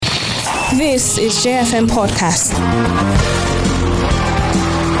This is JFM Podcast.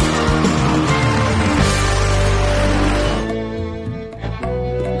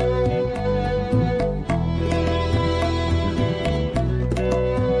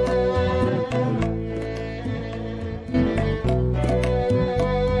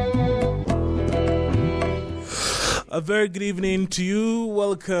 A very good evening to you.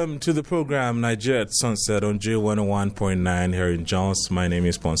 Welcome to the program Nigeria at Sunset on J101.9 here in Jones. My name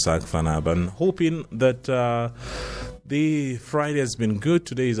is Ponsak Fanab, and hoping that the Friday has been good.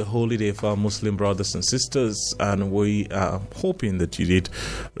 Today is a holy day for our Muslim brothers and sisters, and we are hoping that you did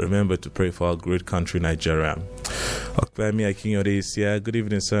remember to pray for our great country, Nigeria. Okpemi Akinyode is here. Good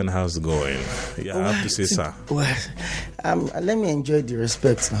evening, sir, and how's it going? Yeah, I have to say, sir. Well, let me enjoy the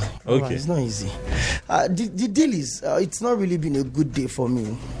respect now. Okay. It's not easy. The deal is, it's not really been a good day for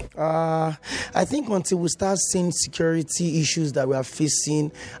me. I think until we start seeing security issues that we are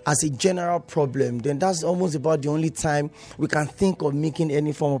facing as a general problem, then that's almost about the only time we can think of making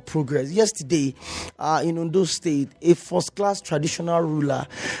any form of progress. Yesterday, in Ondo State, a first-class traditional ruler,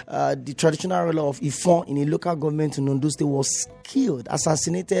 the traditional ruler of Ifon in a local government in Ondo State, was killed,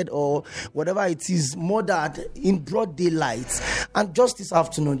 assassinated, or whatever it is, murdered in broad daylight. And just this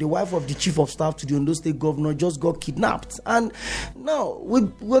afternoon, the wife of the chief of staff to the Ondo State governor just got kidnapped. And now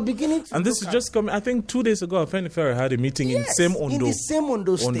we're beginning to. And this is just coming. I think 2 days ago, Afenifere had a meeting in the same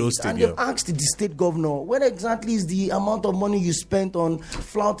Ondo State, and they've asked the state governor what exactly is the amount of money you spent on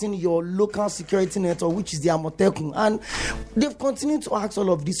flouting your local security network, which is the Amotekun. And they've continued to ask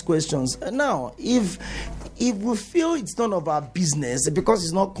all of these questions. Now, if we feel it's none of our business because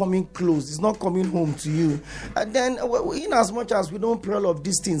it's not coming close, it's not coming home to you, then in as much as we don't pray all of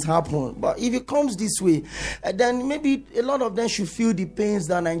these things happen, but if it comes this way, then maybe a lot of them should feel the pains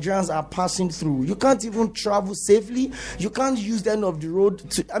that Nigerians are passing through. You can't even travel safely. You can't use the end of the road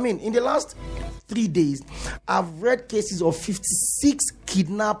in the last 3 days, I've read cases of 56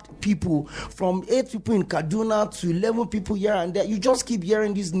 kidnapped people, from 8 people in Kaduna to 11 people here and there. You just keep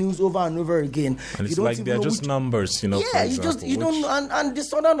hearing this news over and over again. And it's like they're just numbers, Yeah, and the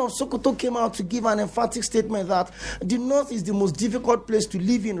Southern of Sokoto came out to give an emphatic statement that the North is the most difficult place to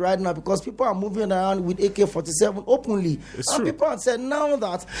live in right now because people are moving around with AK-47 openly. It's and true. People have said now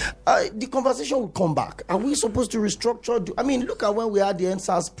that the conversation will come back. Are we supposed to restructure? Look at when we had the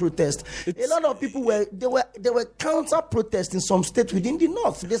NSAS protest. A lot of people were counter protests in some states within the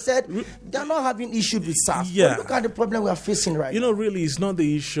North. They said they're not having issues with SARS. Yeah. But look at the problem we are facing right now. Really, it's not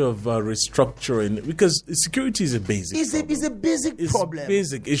the issue of restructuring, because security is a basic problem. It's a basic problem. It's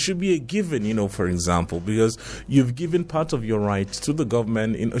basic. It should be a given, for example, because you've given part of your rights to the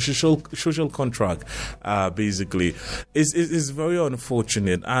government in a social contract, basically. It's very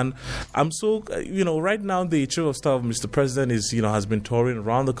unfortunate. And I'm so, right now the chief of staff, Mr. President, has been touring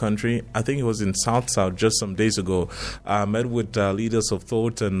around the country. I think he was in South just some days ago, met with leaders of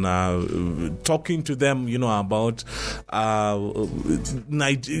thought and talking to them, about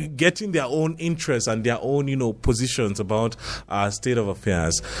getting their own interests and their own, positions about state of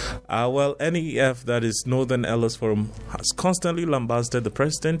affairs. NEF, that is Northern Elders Forum, has constantly lambasted the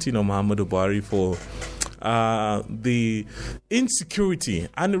president, Muhammadu Buhari, for the insecurity.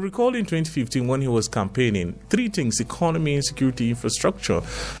 And recall in 2015 when he was campaigning, 3 things: economy, insecurity, infrastructure.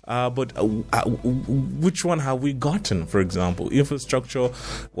 But which one have we gotten? For example, infrastructure,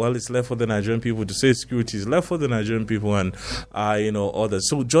 it's left for the Nigerian people to say. Security is left for the Nigerian people and others.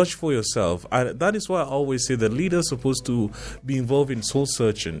 So judge for yourself. And that is why I always say that leaders are supposed to be involved in soul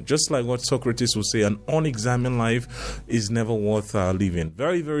searching. Just like what Socrates would say, an unexamined life is never worth living.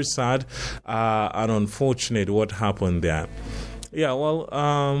 Very, very sad and unfortunate what happened there. Yeah,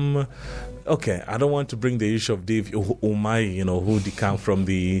 okay, I don't want to bring the issue of Dave Umahi, who decamped from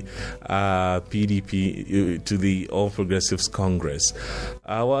the PDP to the All Progressives Congress.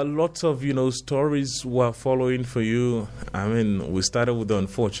 Lots of, stories were following for you. We started with the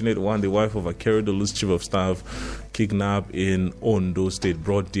unfortunate one, the wife of Akeredolu's chief of staff, kidnapped in Ondo State,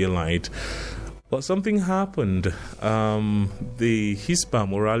 broad daylight. But something happened. The Hispa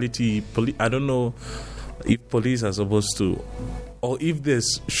morality, I don't know if police are supposed to, or if there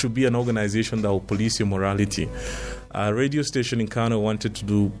should be an organization that will police your morality. A radio station in Kano wanted to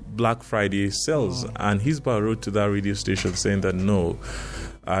do Black Friday sales, and Hispa wrote to that radio station saying that no,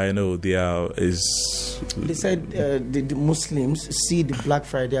 I know there is. They said the Muslims see the Black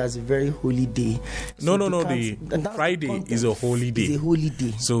Friday as a very holy day. No. The Friday is a holy day. It's a holy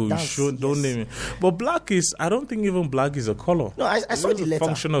day. So don't name it. But black is. I don't think even black is a color. No, I saw the letter.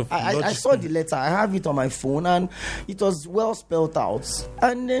 Function of I saw the letter. I have it on my phone, and it was well spelled out.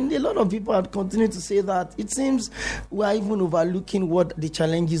 And then a lot of people had continued to say that it seems we are even overlooking what the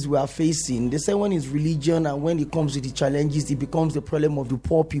challenges we are facing. They say when it's religion and when it comes to the challenges, it becomes the problem of the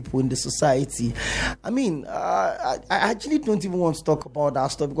poor people in the society. I mean, I actually don't even want to talk about that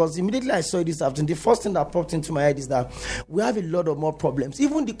stuff, because immediately I saw this afternoon, the first thing that popped into my head is that we have a lot of more problems.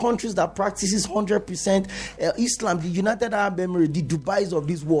 Even the countries that practices 100% Islam, the United Arab Emirates, the Dubais of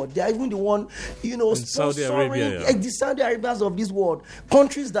this world, they are even the one, Saudi Arabia, the Saudi Arabias of this world,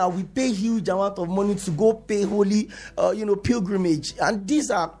 countries that we pay huge amount of money to go pay holy, pilgrimage, and these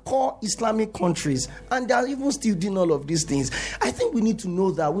are core Islamic countries, and they are even still doing all of these things. I think we need to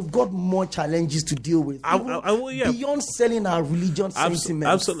know that we've got more challenges to deal with, beyond selling our religion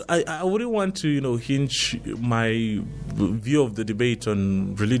sentiments. Absolutely, I wouldn't want to, hinge my view of the debate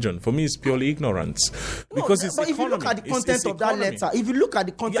on religion. For me, it's purely ignorance, because it's economy. If you look at the content of that letter,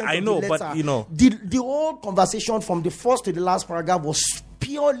 the whole conversation from the first to the last paragraph was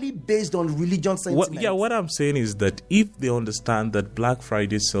purely based on religion sentiments. What I'm saying is that if they understand that Black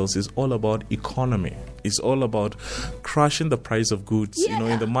Friday sales is all about economy, it's all about crashing the price of goods,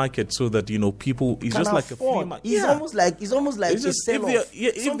 in the market, so that people. It's just like afford. A free market. It's almost like a sell-off.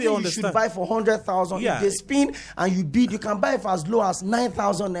 If they understand, you should buy for 100,000. If they spin and you bid, you can buy for as low as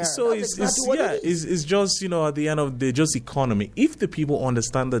 9,000 naira. So it's just at the end of the day, just economy. If the people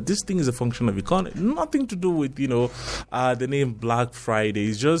understand that this thing is a function of economy, nothing to do with the name Black Friday.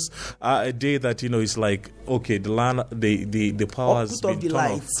 It's just a day that it's like, okay, the land, the power has been turned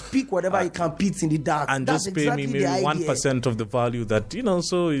off. Speak whatever you can pit in the dark, and that's just pay me maybe 1% of the value that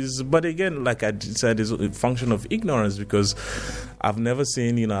so is. But again, like I said, it's a function of ignorance, because I've never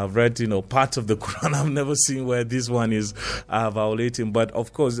seen, I've read, parts of the Quran. I've never seen where this one is violating. But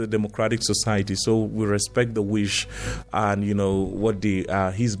of course, a democratic society, so we respect the wish and what the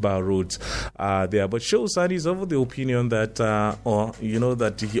Hizbah wrote there. But Shehu Sani is of the opinion that,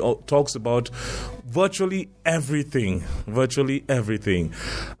 that he talks about virtually everything. This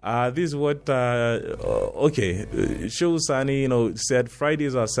is what Shehu Sani said.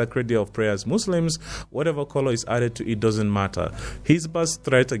 Fridays are a sacred day of prayer as Muslims. Whatever color is added to it doesn't matter. Hizbah's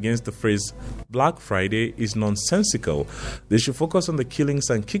threat against the phrase Black Friday is nonsensical. They should focus on the killings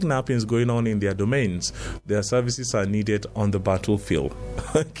and kidnappings going on in their domains. Their services are needed on the battlefield.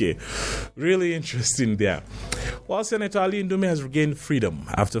 Okay, really interesting there. While Senator Ali Ndume has regained freedom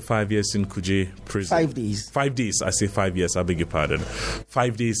after 5 years in Kuje prison. 5 days. 5 days. I say 5 years. I beg your pardon.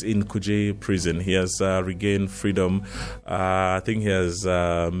 5 days in Kuje prison. He has regained freedom. I think he has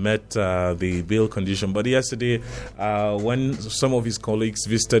met the bail condition. But yesterday, when some of his colleagues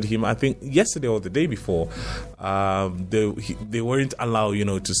visited him, I think yesterday or the day before, they weren't allowed,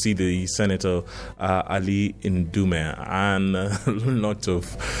 to see the Senator Ali Ndume, and a lot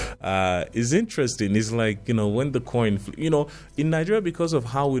of it's interesting. It's like when the coin, in Nigeria, because of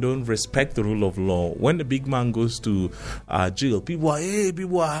how we don't respect the rule of law, when the big man goes to jail, people are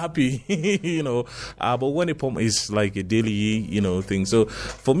happy, but when it's like a daily, thing. So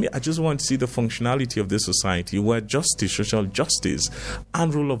for me, I just want to see the functionality of this society where justice, social justice,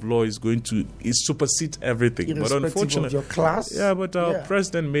 and rule of law is going to supersede everything. But unfortunately, of your class. But our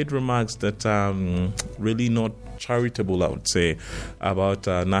president made remarks that really not charitable, I would say, about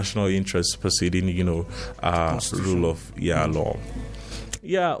national interest proceeding, rule of law.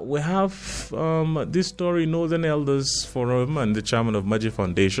 Yeah, we have this story. Northern Elders Forum and the chairman of Maji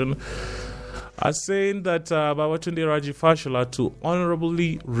Foundation are saying that Babatunde Raji Fashola to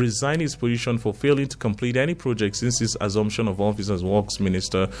honorably resign his position for failing to complete any project since his assumption of office as Works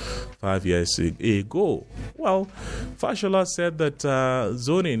Minister 5 years ago. Well, Fashola said that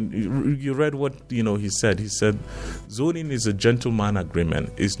zoning, you read what he said. He said zoning is a gentleman agreement.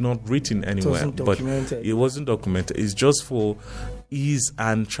 It's not written anywhere, but it wasn't documented. It's just for ease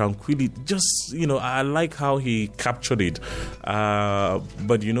and tranquility. Just, I like how he captured it.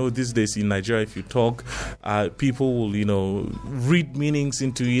 But, these days in Nigeria, if you talk, people will, read meanings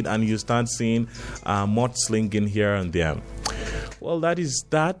into it, and you start seeing mudslinging here and there. Well, that is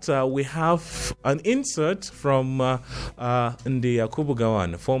that. We have an insert from Ndi Yakubu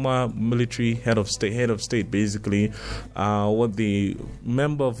Gowon, former military head of state, basically, what the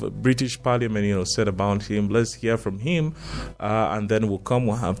member of British Parliament, said about him. Let's hear from him, and then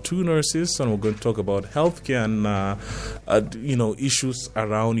we'll have two nurses, and we're going to talk about healthcare and, issues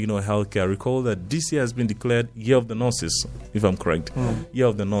around, healthcare. Recall that this year has been declared Year of the Nurses, if I'm correct. Year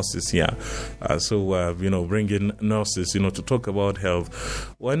of the Nurses, yeah. So, bring in nurses, to talk about health.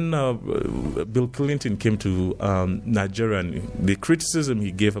 When Bill Clinton came to Nigeria, and the criticism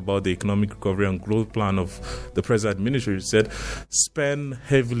he gave about the economic recovery and growth plan of the present administration, said, spend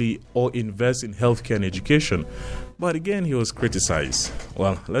heavily or invest in healthcare and education. But again, he was criticized.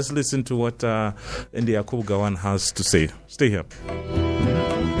 Well, let's listen to what Ndi Yakubu Gowon has to say. Stay here.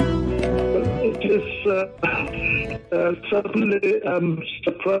 It is certainly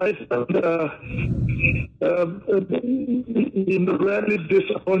surprised and rarely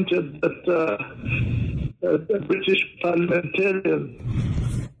disappointed that a British parliamentarian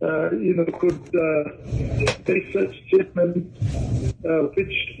could make such statement,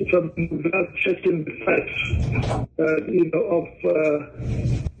 which, without checking the facts, of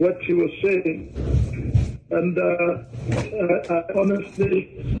what he was saying. And I honestly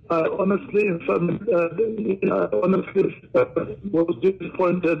was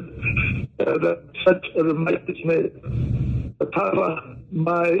disappointed that such a remark is made. However,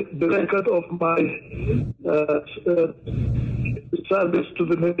 the record of my service to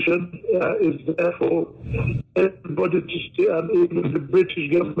the nation is there for everybody to see, and even the British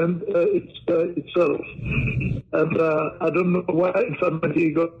government itself. And I don't know why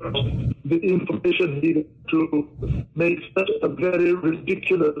he got the information he got to make such a very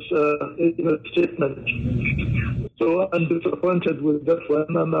ridiculous statement. So I'm disappointed with that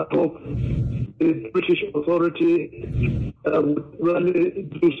one, and I hope the British authority would really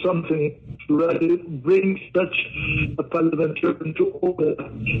do something to really bring such a parliamentarian to order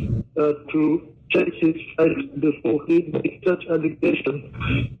to check his facts before he makes such allegation,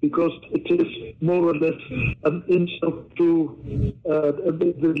 because it is more or less an insult to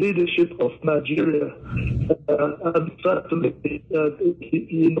the leadership of Nigeria, and certainly an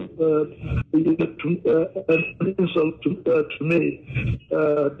insult to me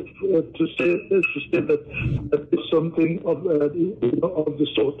to say that it's something of the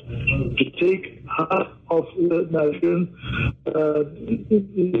sort. To take half of the Nigerian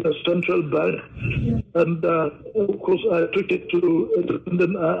central bank. And of course, I took it to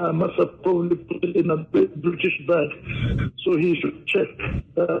London. I must have probably put it in a British bank. So he should check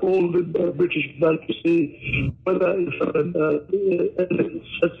all the British banks to see whether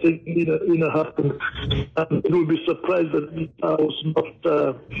such thing happened. And he will be surprised that I was not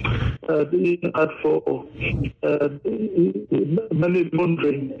being had for money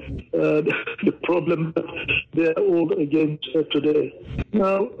laundering, the problem that they are all against today.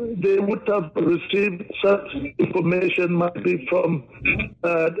 Now, they would have received such information might be from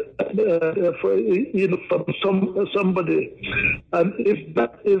somebody, and if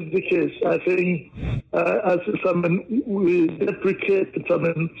that is the case, I think we deprecate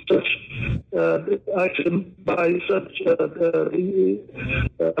such action by such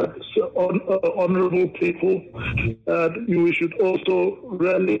honorable people. We should also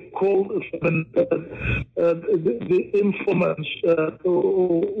really call the informants,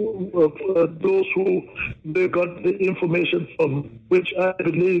 those who they got the information from, which I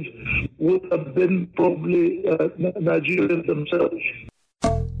believe would have been probably Nigerians themselves.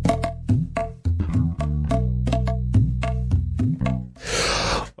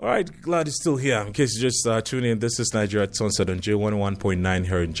 All right, glad you're still here. In case you just tuning in, this is Nigeria at Sunset on J101.9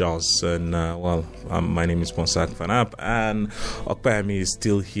 here in Jos. And, my name is Ponsak Fanap, and Okpayami is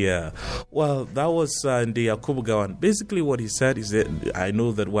still here. Well, that was Ndi Yakubu Gowon. Basically, what he said is that I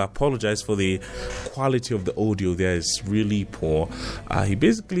know that we apologize for the quality of the audio there is really poor. He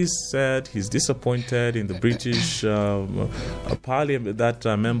basically said he's disappointed in the British parliament, that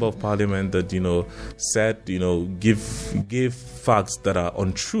member of parliament that, said, give facts that are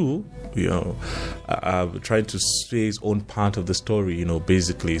untrue. Trying to say his own part of the story,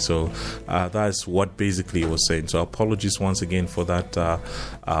 basically. So that's what basically he was saying. So apologies once again for that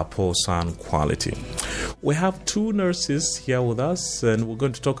poor sound quality. We have two nurses here with us, and we're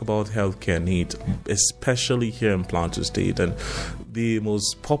going to talk about healthcare need, especially here in Plateau State. And the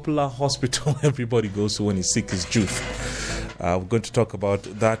most popular hospital everybody goes to when he's sick is Juth. We're going to talk about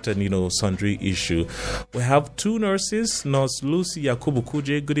that and, sundry issue. We have two nurses, Nurse Lucy Yakubu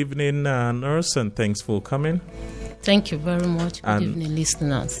Kuje. Good evening, nurse, and thanks for coming. Thank you very much. Good And evening,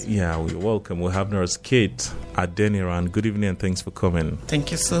 listeners. Yeah, we're welcome. We have Nurse Kate Adeniran. Good evening and thanks for coming. Thank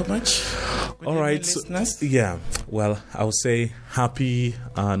you so much. Good All right. listeners. Yeah. Well, I would say happy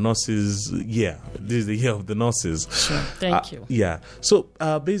Nurses Year. This is the year of the nurses. Sure. Thank you. Yeah. So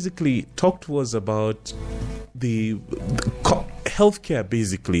basically, talk to us about the healthcare.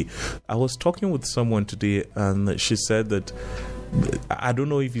 Basically, I was talking with someone today, and she said that I don't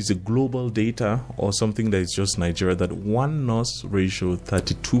know if it's a global data or something that is just Nigeria, that one nurse ratio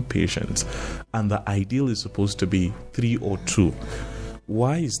 32 patients, and the ideal is supposed to be 3 or 2.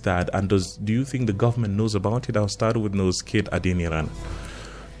 Why is that? And do you think the government knows about it? I'll start with Nurse Kate Adeniran.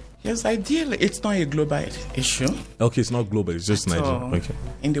 Yes, ideally, it's not a global issue. Okay, it's not global, it's just Nigeria. So, Okay.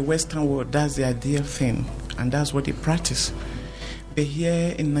 in the Western world, that's the ideal thing, and that's what they practice. But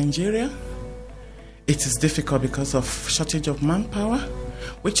here in Nigeria, it is difficult because of shortage of manpower,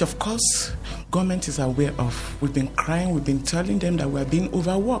 which of course government is aware of. We've been crying, we've been telling them that we are being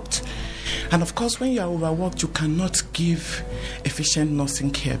overworked. And of course, when you are overworked, you cannot give efficient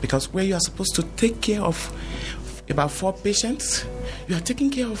nursing care, because where you are supposed to take care of about 4 patients, you are taking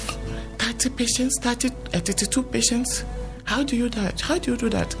care of 30 patients, 32 patients. How do you do that? How do you do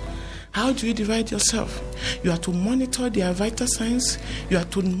that? How do you divide yourself? You have to monitor their vital signs. You have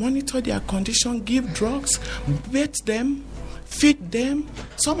to monitor their condition, give drugs, bathe them, feed them.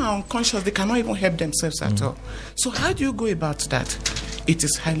 Some are unconscious. They cannot even help themselves at all. So how do you go about that? It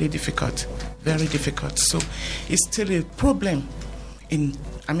is highly difficult, very difficult. So it's still a problem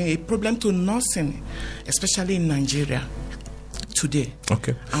a problem to nursing, especially in Nigeria today.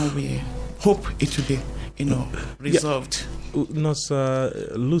 Okay. And we hope it will be, resolved. Nurse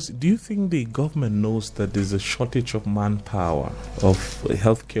Lucy, do you think the government knows that there's a shortage of manpower, of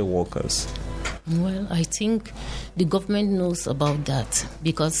healthcare workers? Well, I think the government knows about that,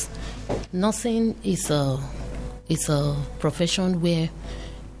 because nursing is a profession where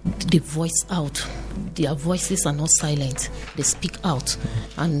they voice out. Their voices are not silent. They speak out.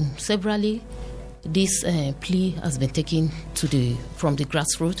 And severally, this plea has been taken from the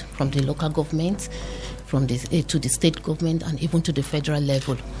grassroots, from the local government, to the state government, and even to the federal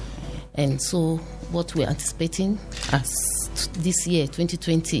level. And so what we're anticipating as this year,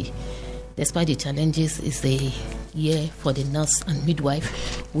 2020, despite the challenges, is the year for the nurse and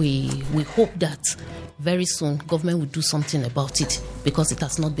midwife. We hope that very soon government will do something about it, because it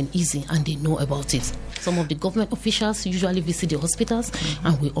has not been easy and they know about it. Some of the government officials usually visit the hospitals,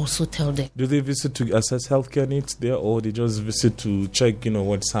 and we also tell them. Do they visit to assess healthcare needs there, or they just visit to check,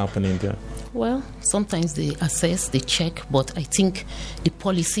 what's happening there? Well, sometimes they assess, they check, but I think the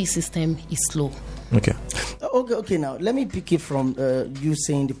policy system is slow. Okay. Okay. Now let me pick it from you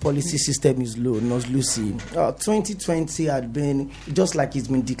saying the policy system is low. Nurse Lucy, 2020 had been, just like it's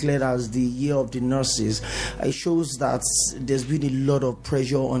been declared as the year of the nurses. It shows that there's been a lot of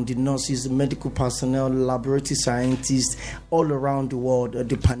pressure on the nurses, medical personnel, laboratory scientists all around the world.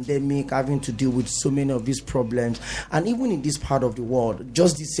 The pandemic, having to deal with so many of these problems, and even in this part of the world,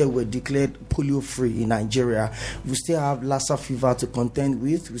 just this year we're declared polio-free in Nigeria. We still have Lassa fever to contend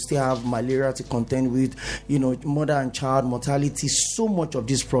with. We still have malaria to contend with, mother and child mortality, so much of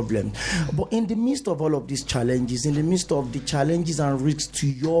this problem. But in the midst of all of these challenges, in the midst of the challenges and risks to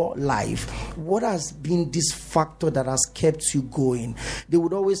your life, what has been this factor that has kept you going? They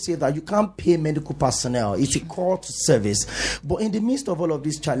would always say that you can't pay medical personnel. It's a call to service. But in the midst of all of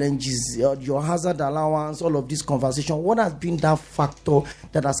these challenges, your hazard allowance, all of this conversation, what has been that factor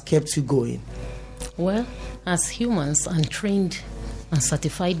that has kept you going? Well, as humans and trained and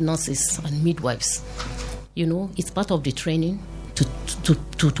certified nurses and midwives, it's part of the training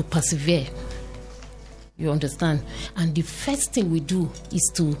to persevere. You understand? And the first thing we do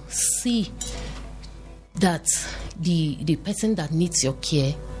is to see that the person that needs your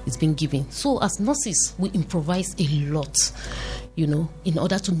care is being given. So as nurses, we improvise a lot, in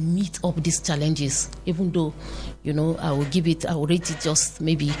order to meet up these challenges, even though, I will rate it just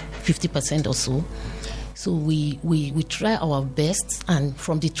maybe 50% or so. So we try our best, and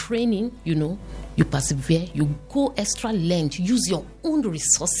from the training, you persevere, you go extra length, use your own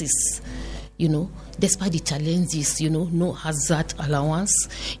resources, despite the challenges, no hazard allowance,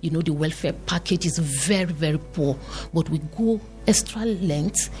 the welfare package is very, very poor, but we go extra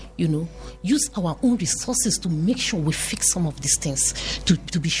length, use our own resources to make sure we fix some of these things,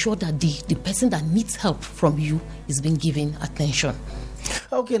 to be sure that the person that needs help from you is being given attention.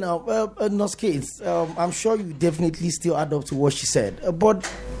 Okay, now, Nurse Kate, I'm sure you definitely still add up to what she said.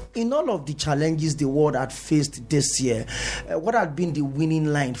 But in all of the challenges the world had faced this year, what had been the winning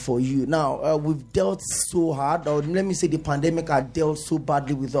line for you? Now, we've dealt so hard, or let me say the pandemic had dealt so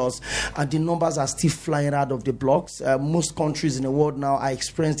badly with us, and the numbers are still flying out of the blocks. Most countries in the world now are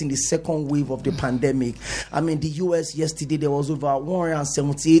experiencing the second wave of the pandemic. I mean, the US yesterday, there was over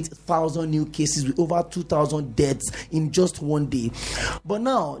 178,000 new cases with over 2,000 deaths in just one day. But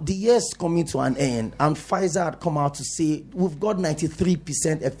now, the year is coming to an end, and Pfizer had come out to say we've got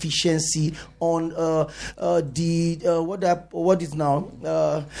 93% efficiency on the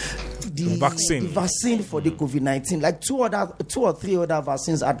vaccine for the COVID-19. Like two or three other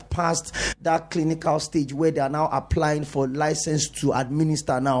vaccines had passed that clinical stage where they are now applying for license to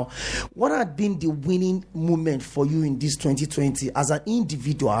administer now. What had been the winning moment for you in this 2020 as an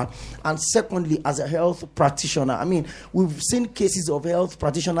individual, and secondly as a health practitioner? I mean, we've seen cases of health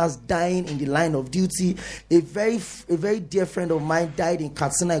practitioners dying in the line of duty. A very dear friend of mine died in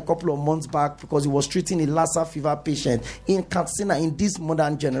Katsina a couple of months back because he was treating a Lassa fever patient in Katsina in this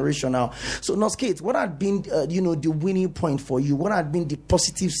modern generation now. So, Nurse Kate, what had been the winning point for you? What had been the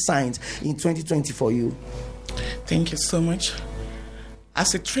positive signs in 2020 for you? Thank you so much.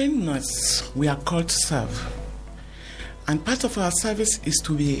 As a trained nurse, we are called to serve. And part of our service is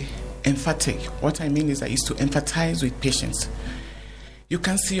to be emphatic. What I mean is to empathize with patients. You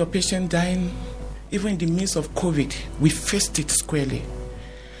can see your patient dying. Even in the midst of COVID, we faced it squarely.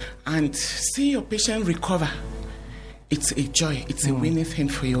 And seeing your patient recover, it's a joy. It's a winning thing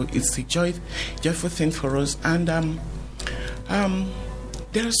for you. It's a joyful thing for us. And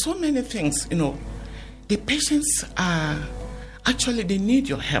there are so many things, The patients they need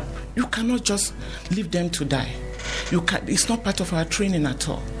your help. You cannot just leave them to die. It's not part of our training at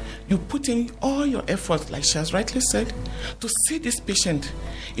all. You put in all your efforts, like she has rightly said, to see this patient,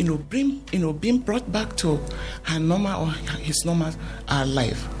 being brought back to her normal or his normal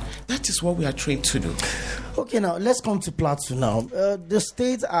life. That is what we are trained to do. Okay, now let's come to Plateau now. The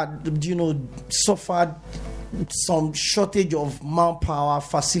state had, suffered some shortage of manpower,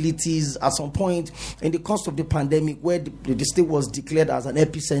 facilities at some point in the course of the pandemic, where the state was declared as an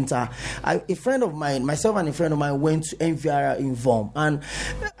epicenter. Myself and a friend of mine went to MVR in Vom, and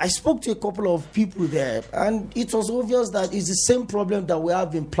I spoke to a couple of people there, and it was obvious that it's the same problem that we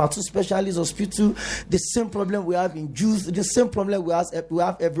have in Plateau Specialist Hospital, the same problem we have in Juice, the same problem we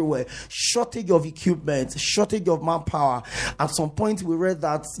have everywhere. Shortage of equipment, shortage of manpower. At some point, we read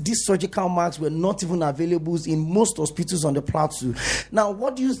that these surgical masks were not even available in most hospitals on the Plateau. Now,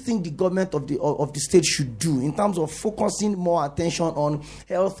 what do you think the government of the state should do in terms of focusing more attention on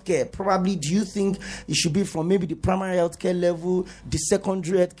healthcare? Probably, do you think it should be from maybe the primary healthcare level, the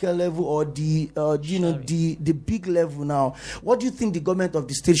secondary healthcare level, or the big level now? What do you think the government of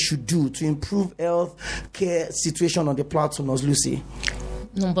the state should do to improve healthcare situation on the Plateau, Nurse Lucy?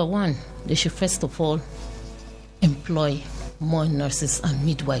 Number one, they should first of all employ more nurses and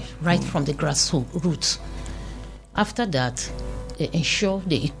midwives right from the grassroots. After that, they ensure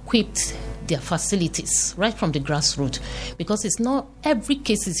they equipped their facilities right from the grassroots, because it's not every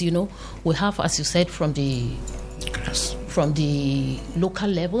cases, we have, as you said, from the local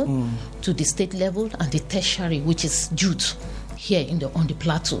level to the state level and the tertiary, which is youth here on the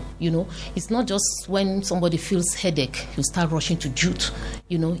Plateau. It's not just when somebody feels headache, you start rushing to youth.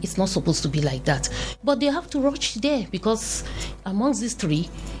 It's not supposed to be like that. But they have to rush there, because amongst these three,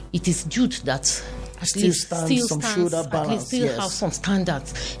 it is youth that still stands some shoulder balance, still have some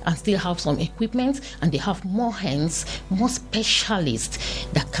standards and still have some equipment, and they have more hands, more specialists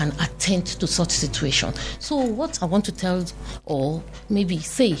that can attend to such situation. So what I want to tell, or maybe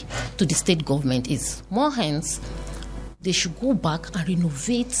say to the state government, is more hands. They should go back and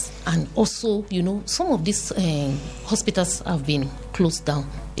renovate, and also, some of these hospitals have been closed down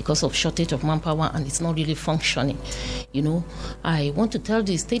because of shortage of manpower, and it's not really functioning. I want to tell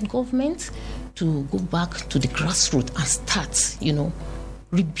the state government to go back to the grassroots and start,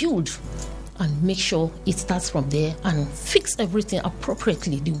 rebuild and make sure it starts from there and fix everything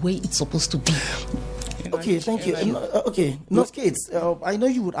appropriately the way it's supposed to be. Okay, thank you. Okay, Nurse Kate, I know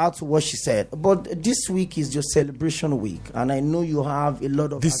you would add to what she said, but this week is your celebration week, and I know you have a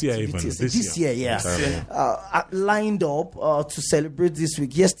lot of activities. This year, lined up to celebrate this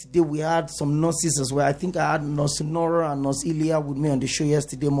week. Yesterday, we had some nurses as well. I think I had Nurse Nora and Nurse Ilya with me on the show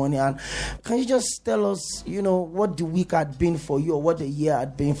yesterday morning. And can you just tell us, what the week had been for you, or what the year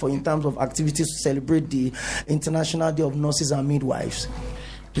had been for you in terms of activities to celebrate the International Day of Nurses and Midwives?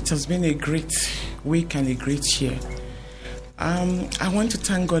 It has been a great week and a great year. I want to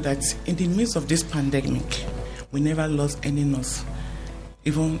thank God that in the midst of this pandemic, we never lost any nurse,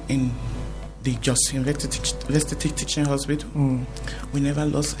 even in the Jos University Teaching Hospital. We never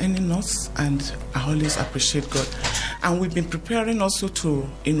lost any nurse, and I always appreciate God. And we've been preparing also to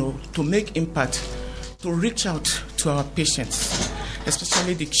make impact, to reach out to our patients,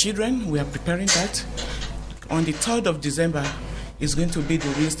 especially the children. We are preparing that. On the 3rd of December is going to be the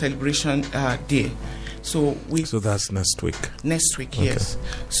real celebration day. So that's next week. Next week, okay. Yes.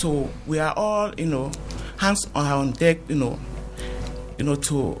 So we are all, hands on deck,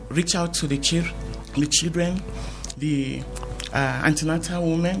 to reach out to the children, the antenatal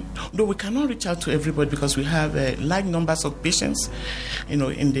women. Though we cannot reach out to everybody because we have large numbers of patients,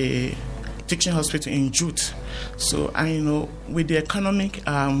 in the teaching hospital in Jude. So with the economic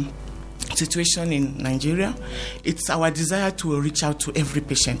situation in Nigeria, it's our desire to reach out to every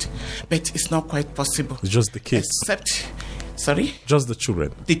patient, but it's not quite possible. It's just the kids. Sorry? Just the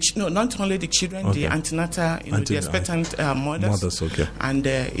children. Not only the children, okay. The antenatal, the expectant mothers, okay. And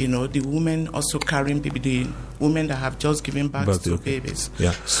the women also carrying baby, the women that have just given birth to babies.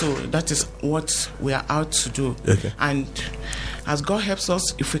 Yeah. So that is what we are out to do. Okay. And as God helps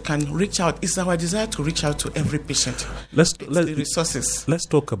us, if we can reach out, it's our desire to reach out to every patient. The resources. Let's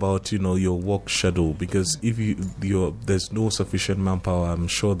talk about your work schedule, because if there's no sufficient manpower, I'm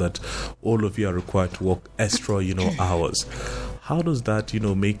sure that all of you are required to work extra hours. How does that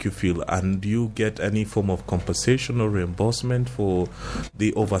make you feel? And do you get any form of compensation or reimbursement for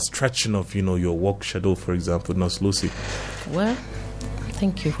the overstretching of your work schedule, for example, Nurse Lucy? Well,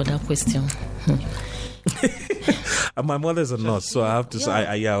 thank you for that question. And my mother's a nurse, so I have to say,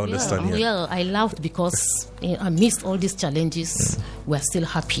 I understand. Yeah, I laughed because amidst all these challenges, we're still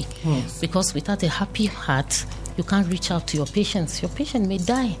happy. Because without a happy heart, you can't reach out to your patients. Your patient may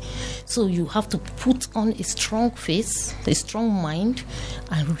die. So you have to put on a strong face, a strong mind,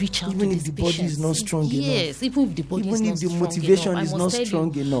 and reach out to these patients. Even if the body is not strong enough. Yes, even if the body is not strong enough. Even if the motivation is not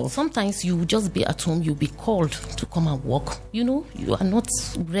strong enough. Sometimes you will just be at home, you'll be called to come and work. You are not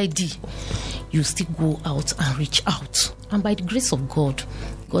ready. You still go out and reach out. And by the grace of God,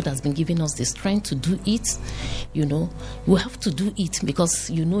 God has been giving us the strength to do it. We have to do it because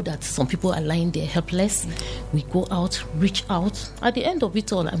that some people are lying there helpless. We go out, reach out. At the end of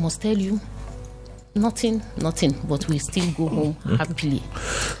it all, I must tell you, nothing, but we still go home happily.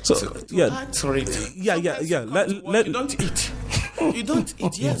 You don't eat. You don't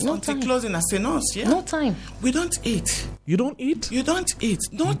eat, yes. No time. Closing as a nurse, yeah. No time. We don't eat. You don't eat? You don't eat.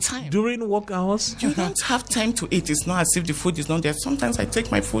 No time. During work hours? You don't have time to eat. It's not as if the food is not there. Sometimes I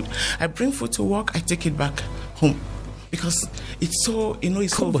take my food, I bring food to work, I take it back home. Because it's so,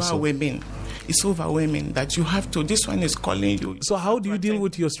 it's so overwhelming. It's overwhelming that you have to, this one is calling you. So how do you deal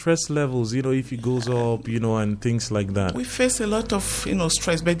with your stress levels, if it goes up, and things like that? We face a lot of,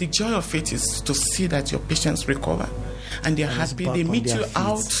 stress, but the joy of it is to see that your patients recover. And they're happy. They meet you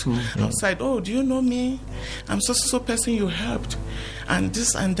outside. Oh, do you know me? I'm so person you helped. And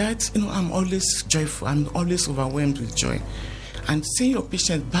this and that, I'm always joyful. I'm always overwhelmed with joy. And seeing your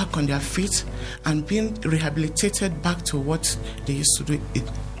patients back on their feet and being rehabilitated back to what they used to do,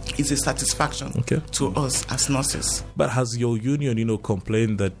 is a satisfaction to us as nurses. But has your union,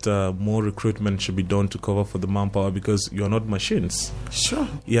 complained that more recruitment should be done to cover for the manpower because you're not machines? Sure.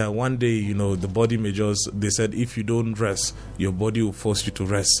 Yeah, one day, the body may they said if you don't rest, your body will force you to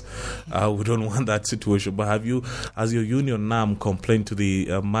rest. We don't want that situation. But has your union NAM complained to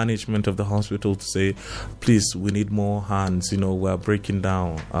the management of the hospital to say, please, we need more hands, we're breaking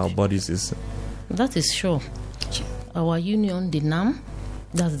down, our bodies That is sure. Our union, the NAM,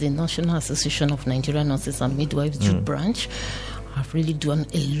 that's the National Association of Nigerian Nurses and Midwives, Jude branch, have really done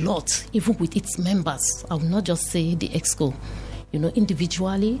a lot, even with its members. I will not just say the EXCO.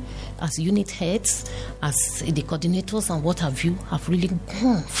 Individually, as unit heads, as the coordinators and what have you, have really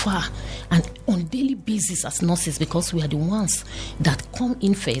gone far. And on a daily basis as nurses, because we are the ones that come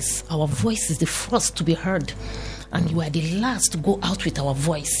in first, our voice is the first to be heard. And you are the last to go out with our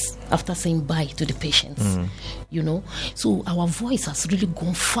voice after saying bye to the patients. So our voice has really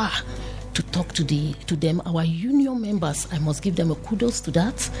gone far to talk to them. Our union members, I must give them a kudos to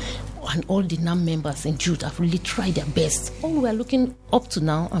that. And all the NAM members in Jude have really tried their best. All we are looking up to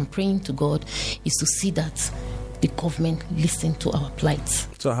now and praying to God is to see that the government listen to our plight.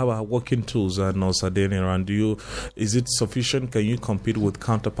 So how are working tools, Nurse Adeniran? And is it sufficient? Can you compete with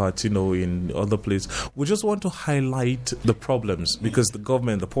counterparts, in other places? We just want to highlight the problems because the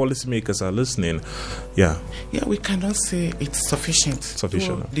government, the policymakers are listening. Yeah, we cannot say it's sufficient.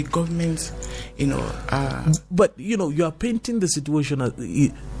 The government, But, you are painting the situation as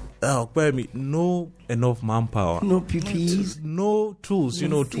no enough manpower, no PPEs, no tools,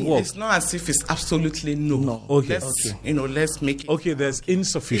 to work. It's not as if it's absolutely no. Okay. Let's make it. Okay, there's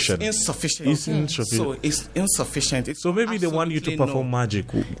insufficient. It's insufficient. It's insufficient. So it's insufficient. It's so maybe they want you to perform magic.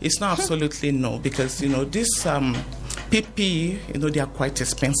 It's not absolutely no, because this PPE, they are quite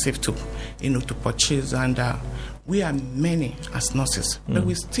expensive to purchase, and we are many as nurses, but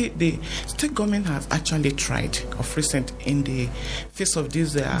the state government has actually tried of recent in the face of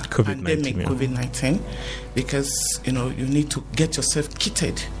this pandemic, COVID-19, because you need to get yourself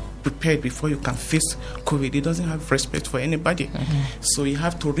kitted, prepared before you can face COVID. It doesn't have respect for anybody, so you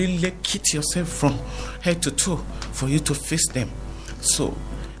have to really kit yourself from head to toe for you to face them. So,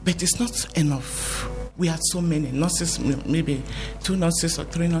 but it's not enough. We had so many nurses, maybe 2 nurses or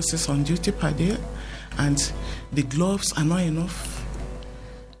 3 nurses on duty per day, and the gloves are not enough.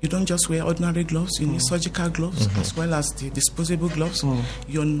 You don't just wear ordinary gloves, you need surgical gloves as well as the disposable gloves.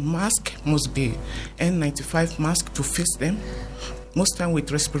 Your mask must be N95 mask to face them, most time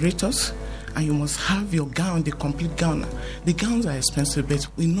with respirators, and you must have your gown, the complete gown. The gowns are expensive, but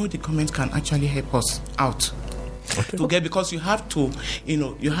we know the government can actually help us out. Okay. To get, because you have to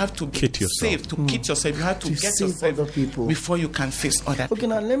kit yourself. Safe to kit yourself. You have to get yourself other people before you can face other people. Okay,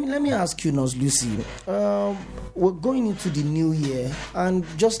 now let me ask you, Nurse Lucy. We're going into the new year, and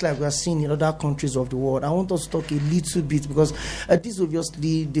just like we are seeing in other countries of the world, I want us to talk a little bit, because this is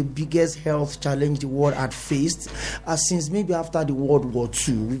obviously the biggest health challenge the world had faced since maybe after the World War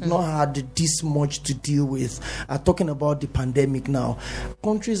II. We've not had this much to deal with. Talking about the pandemic now,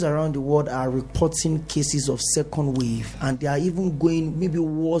 countries around the world are reporting cases of second wave, and they are even going maybe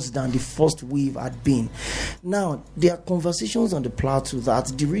worse than the first wave had been. Now, there are conversations on the plateau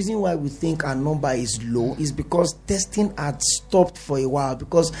that the reason why we think our number is low is because testing had stopped for a while,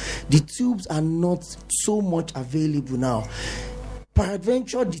 because the tubes are not so much available now.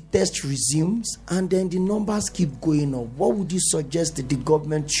 Peradventure, the test resumes and then the numbers keep going up. What would you suggest that the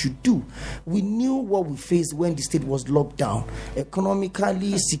government should do? We knew what we faced when the state was locked down.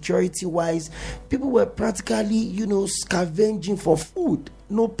 Economically, security-wise, people were practically, scavenging for food.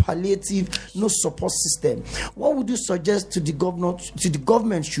 No palliative, no support system. What would you suggest to the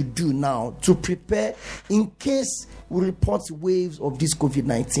government should do now to prepare in case we report waves of this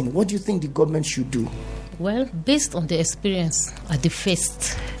COVID-19? What do you think the government should do? Well, based on the experience at the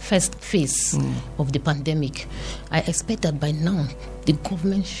first phase of the pandemic, I expect that by now the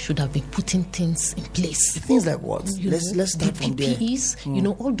government should have been putting things in place. Things like what? Let's start from there. PPEs,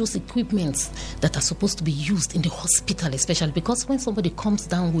 all those equipments that are supposed to be used in the hospital, especially because when somebody comes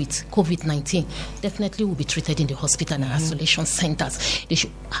down with COVID-19, definitely will be treated in the hospital and isolation centers. They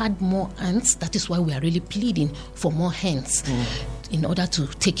should add more hands. That is why we are really pleading for more hands. In order to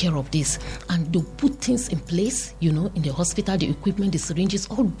take care of this, and to put things in place, in the hospital, the equipment, the syringes,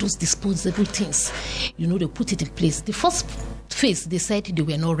 all those disposable things, they put it in place. The first phase, they said they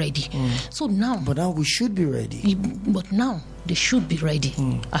were not ready. So now, but now we should be ready. But now they should be ready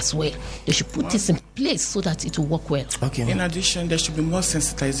as well. They should put this in place so that it will work well. Okay. In addition, there should be more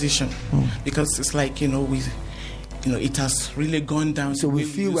sensitization, because it's like it has really gone down. So we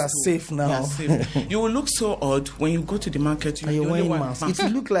feel we are safe now. You will look so odd when you go to the market. You're wearing mask. It will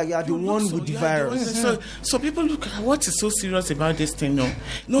look like you are the one with the virus. So people look, what is so serious about this thing? No,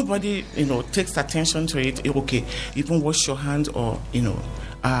 nobody takes attention to it. Okay, even wash your hands or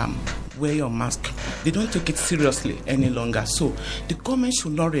wear your mask. They don't take it seriously any longer. So the government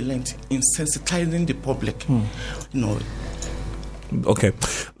should not relent in sensitizing the public. Okay,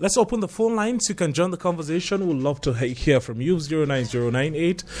 let's open the phone lines. You can join the conversation. We'd love to hear from you.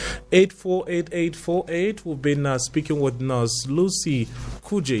 09098 848848. We've been speaking with Nurse Lucy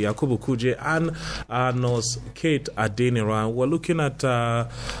Yakubu Kuje, and Nurse Kate Adenira. We're looking at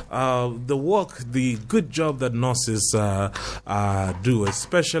the work, the good job that nurses do,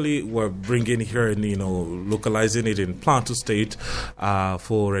 especially we're bringing here in, localizing it in Plateau State,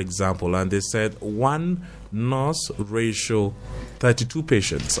 for example. And they said 1 nurse ratio 32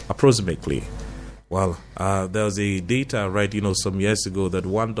 patients approximately. Well, there was a data, right, some years ago that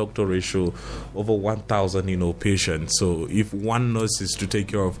 1 doctor ratio over 1,000, patients. So if 1 nurse is to take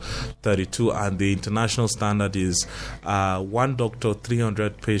care of 32, and the international standard is 1 doctor,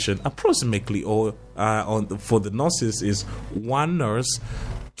 300 patients approximately, or for the nurses is 1 nurse,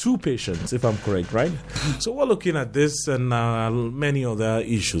 2 patients, if I'm correct, right? So we're looking at this and many other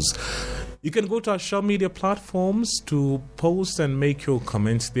issues. You can go to our social media platforms to post and make your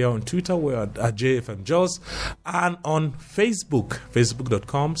comments there. On Twitter, we're at JFM-JAWS, and on Facebook,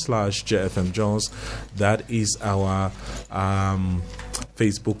 facebook.com/JFM-JAWS. That is our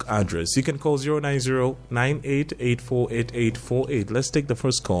Facebook address. You can call 090-9884-8848. Let's take the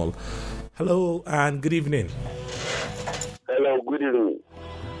first call. Hello and good evening. Hello, good evening.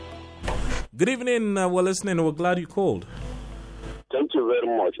 Good evening. We're listening. We're glad you called. Thank you very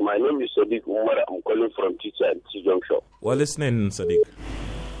much. My name is Sadiq Umar. I'm calling from Teacher Junction. We're listening, Sadiq.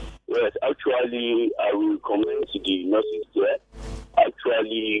 Yes, actually, I will comment to the nurses there.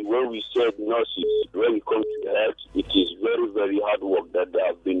 Actually, when we said nurses, when it comes to health, it is very, very hard work that they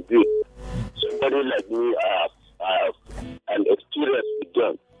have been doing. Somebody like me, I have an experience with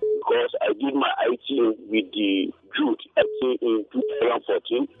them because I did my IT with the Jude, I think in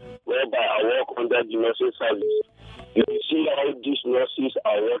 2014, whereby I work under the nursing service. You can see how these nurses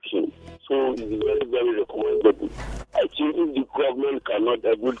are working. So it's very, very recommendable. I think if the government cannot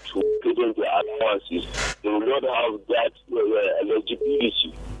able to pay them the allowances, they will not have that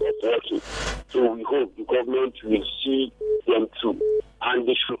eligibility of working. So we hope the government will see them through. And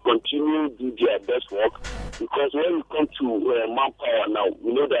they should continue to do their best work. Because when we come to manpower now,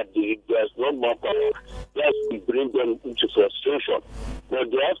 we know that there's no manpower. That will bring them into frustration.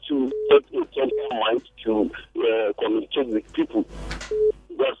 But they have to take a temper mind to communicate with people.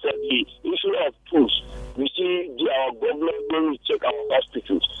 But for the issue of tools, we see our government, when we check our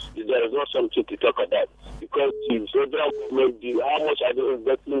hospitals, there is not something to talk about. Because the federal government, how much are they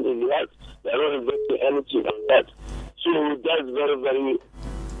investing in that? They are not investing anything on that. So that's very, very...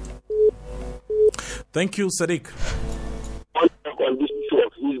 Thank you, Sadiq. On this issue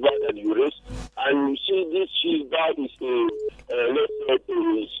of Hisbah that you raised, and you see this Hisbah is let's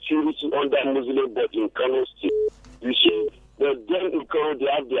say, security under Muslim, but in Kano State. You see, that them in Kano, they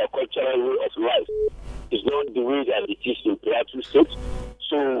have their cultural way of life. It's not the way that it is in Plateau State.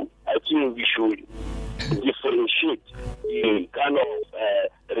 So I think we should differentiate the kind of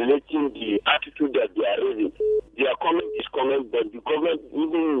relating the attitude that they are raising. Their comment is comment, but the government,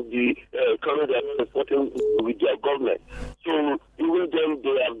 even the Kano, they are not supporting with their government. So even then,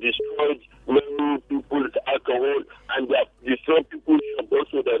 they have destroyed many people's alcohol, and they have destroyed people's shop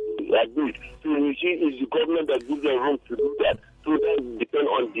also that are good. So you see, it's the government that gives them room to do that. So that depends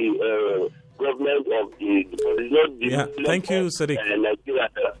on the government of the thank you, Sadiq.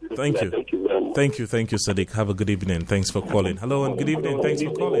 Thank you. Thank you very much. Thank you, Sadiq. Have a good evening. Thanks for calling. Hello and good evening. Thanks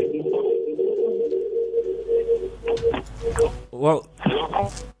for calling. Well,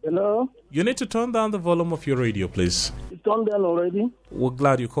 Hello? you need to turn down the volume of your radio, please. It's turned down already? We're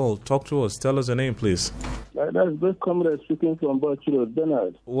glad you called. Talk to us. Tell us your name, please. That's Best Comrade speaking from Bachiro,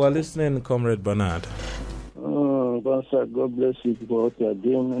 Bernard. We're listening, Comrade Bernard. God bless you for what you are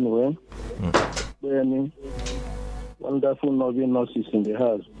doing anyway. Wonderful noble nurses in the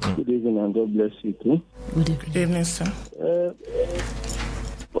house. Good evening and God bless you too. Good evening, sir.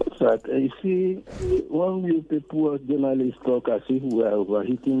 What's that? You see, when you people journalists talk as if we are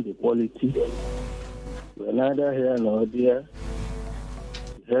overheating the polity, we're neither here nor there.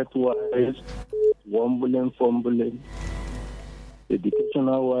 Health-wise, fumbling,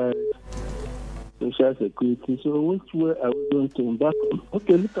 educational-wise, social security. So which way are we going to embark on?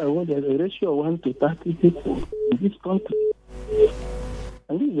 Okay, look at what there's a ratio of 1 to 30 people in this country.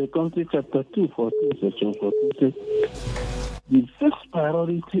 And this is a country, chapter 2, 14, section 14 says, the first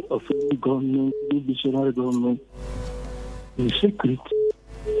priority of any government, any visionary government, is security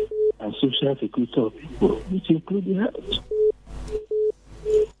and social security of people, which include the health.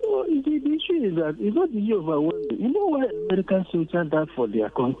 So the issue is that it's not the issue of overwhelming. You know why American soldiers die for their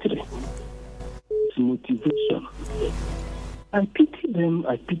country? Motivation. I pity them,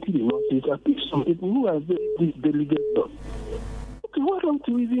 I pity the nurses, I pity some people who are very delegate them. Okay, why don't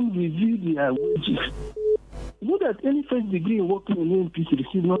you even review their wages? You know that any first degree working in ANPC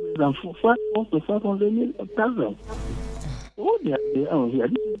receives not less than 500,000. What they are here,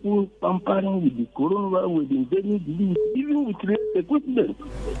 these people pampering with the coronavirus, with the endemic disease, even with real equipment.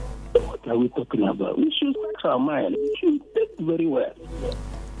 What are we talking about? We should search our mind. We should take very well.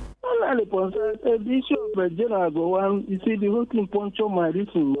 The issue of General Gowan, you see, the whole thing puncture my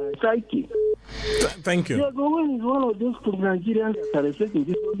reason, my psyche. Thank you. General Gowan is one of those Nigerians that are reflecting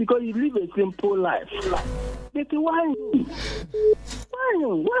this because he lives a simple life. But why him?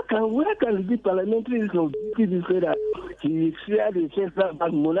 Why can the parliamentary duty say that he shared the central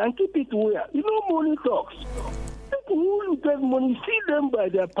bank money and keep it where? You know, money talks. People who take money, see them by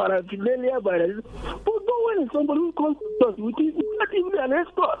their paraphernalia, but don't when somebody who comes to us, which is not even an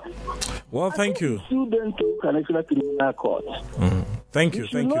expert. Well, thank you. Sue them to National Criminal Court. Mm-hmm. Thank you.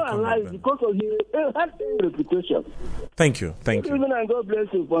 Thank you. Not alive because of his reputation. Thank you. Thank you. And God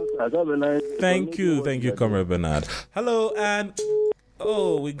bless you, Pastor. Have a nice Thank you, Comrade Bernard. Hello, and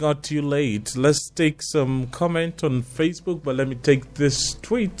Oh, we got you late. Let's take some comment on Facebook, but let me take this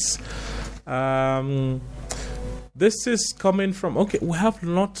tweets. This is coming from... Okay, we have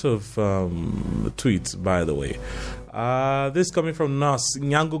lots of tweets, by the way. This is coming from Nas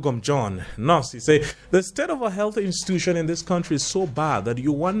Nyangugom John. Nas, he say, the state of a health institution in this country is so bad that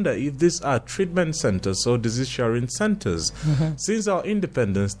you wonder if these are treatment centers or disease sharing centers. Since our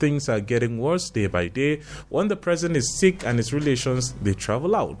independence, things are getting worse day by day. When the president is sick and his relations, they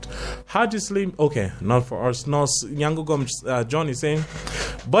travel out. Haji Slim, okay, not for us. Nas Nyangugom John is saying,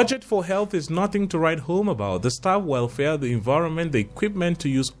 budget for health is nothing to write home about. The staff welfare, the environment, the equipment to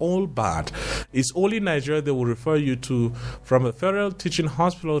use, all bad. It's only Nigeria they will refer you to from a federal teaching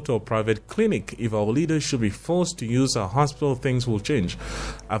hospital to a private clinic. If our leaders should be forced to use our hospital, things will change.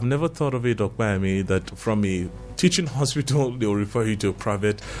 I've never thought of it, Okbayami, that from a teaching hospital they will refer you to a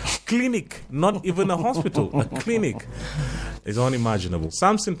private clinic, not even a hospital, a clinic. It's unimaginable.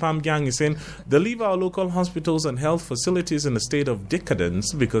 Samson Pamgyang is saying they leave our local hospitals and health facilities in a state of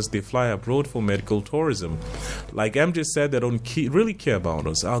decadence because they fly abroad for medical tourism. Like MJ said, they don't really care about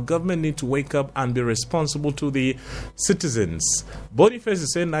us. Our government need to wake up and be responsible to the citizens. Boniface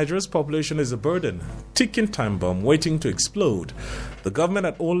is saying Nigeria's population is a burden, ticking time bomb waiting to explode. The government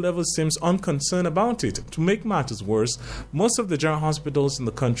at all levels seems unconcerned about it. To make matters worse, most of the general hospitals in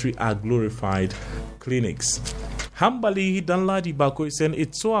the country are glorified clinics. Hambali Danladi Bako is saying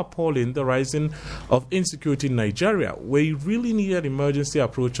it's so appalling, the rising of insecurity in Nigeria. We really need an emergency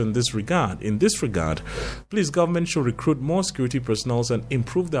approach in this regard. Please, government should recruit more security personnel and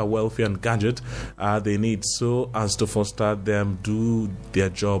improve their welfare and gadget they need so as to foster them do their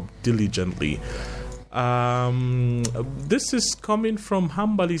job diligently. This is coming from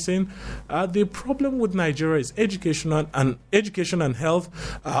Hambali saying the problem with Nigeria is education and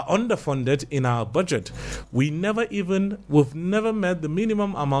health are underfunded in our budget. We've never met the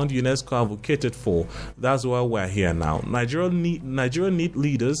minimum amount UNESCO advocated for. That's why we're here now. Nigeria need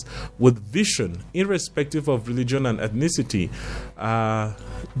leaders with vision, irrespective of religion and ethnicity.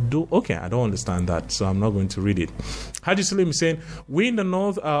 Okay, I don't understand that, so I'm not going to read it. Haji Salim is saying, we in the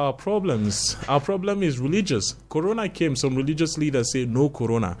north, our problem is religious. Corona came, some religious leaders say no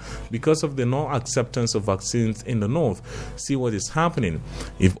corona because of the non-acceptance of vaccines in the north. See what is happening.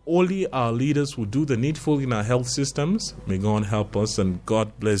 If only our leaders would do the needful in our health systems, may God help us, and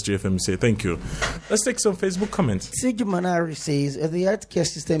God bless JFM. Say thank you. Let's take some Facebook comments. Siji Manari says, the healthcare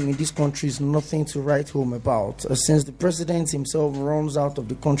system in this country is nothing to write home about. Since the president himself runs out of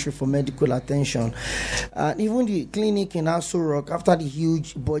the country for medical attention, and even the clinic in Aso Rock, after the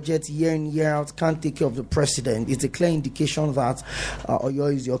huge budget year in year out, can't take care of the president. It's a clear indication that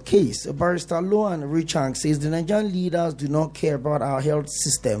Oyo is your case. Barrister Lohan Richang says the Nigerian leaders do not care about our health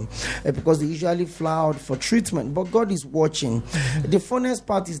system because they usually fly out for treatment, but God is watching. The funnest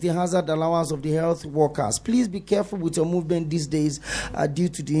part is the hazard allowance of the health workers. Please be careful with your movement these days due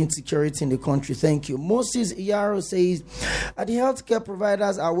to the insecurity in the country. Thank you. Moses Yaro says the healthcare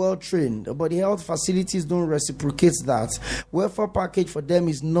providers are well trained, but the health facilities don't reciprocate that. Welfare package for them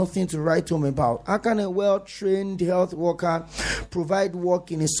is nothing to write home about. How can a well-trained health worker provide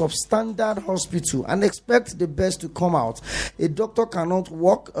work in a substandard hospital and expect the best to come out? A doctor cannot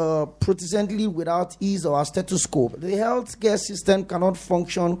work proficiently without ease or a stethoscope. The healthcare system cannot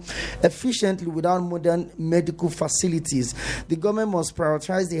function efficiently without modern medical facilities. The government must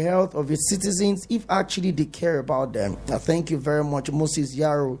prioritize the health of its citizens if actually they care about them. Thank you very much, Moses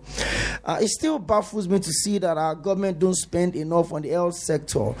Yaro. It still baffles me to see that our government don't spend enough on the health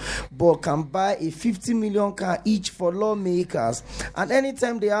sector, but can buy a 50 million car each for lawmakers, and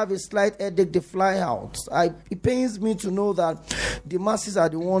anytime they have a slight headache, they fly out. It pains me to know that the masses are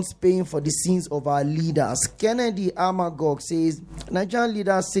the ones paying for the sins of our leaders. Kennedy Amagog says Nigerian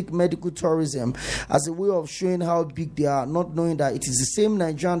leaders seek medical tourism as a way of showing how big they are, not knowing that it is the same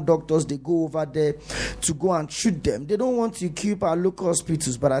Nigerian doctors they go over there to go and shoot them. They don't want to keep our local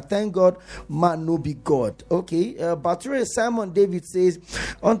hospitals, but I thank God, man no be God. Okay, Bature Simon David says,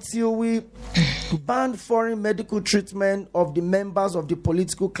 until we ban foreign medical treatment of the members of the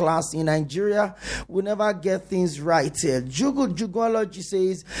political class in Nigeria, we never get things right here. Jugology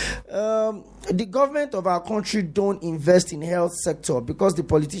says, the government of our country don't invest in health sector because the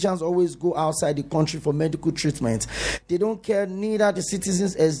politicians always go outside the country for medical treatment. They don't care neither the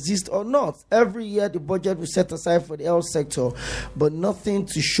citizens exist or not. Every year the budget will set aside for the health sector, but nothing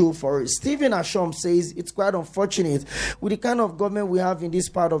to show for it. Stephen Ashom says it's quite unfortunate with the kind of government we have in this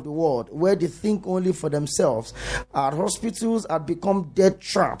part of the world, where the thing think only for themselves. Our hospitals have become death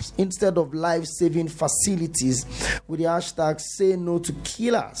traps instead of life-saving facilities, with the hashtag say no to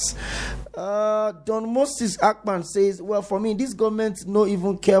killers. Don Moses Akpan says, well, for me, this government no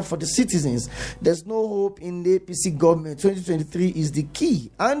even care for the citizens. There's no hope in the APC government. 2023 is the key.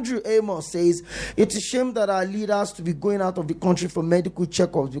 Andrew Amos says, it's a shame that our leaders to be going out of the country for medical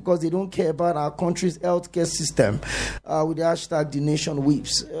checkups because they don't care about our country's healthcare system. With the hashtag the nation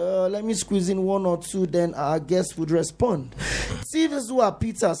weeps. Let me squeeze in one or two, then our guest would respond. Sivizua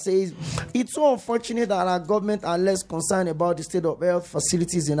Peter says, it's so unfortunate that our government are less concerned about the state of health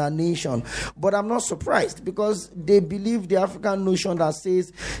facilities in our nation. But I'm not surprised because they believe the African notion that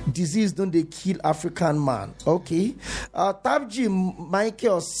says disease don't they kill African man. Okay. Tabji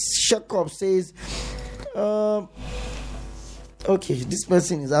Michael Shekop says, okay, this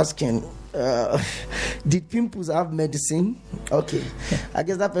person is asking, did pimples have medicine? Okay, I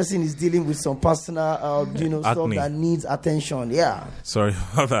guess that person is dealing with some personal, stuff that needs attention. Yeah. Sorry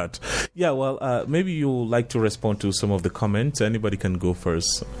about that. Yeah, well, maybe you would like to respond to some of the comments. Anybody can go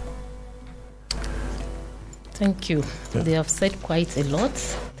first. Thank you. Yeah. They have said quite a lot.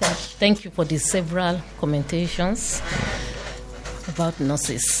 Thank you for the several commentations about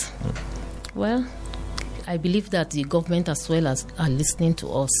nurses. Well, I believe that the government as well as are listening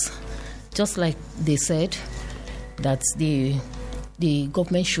to us. Just like they said that the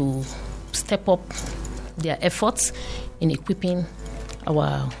government should step up their efforts in equipping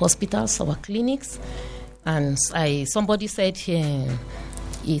our hospitals, our clinics. And somebody said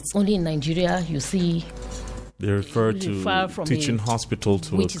it's only in Nigeria you see they refer to teaching hospital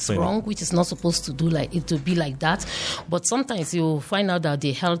to which is wrong, which is not supposed to be like that. But sometimes you find out that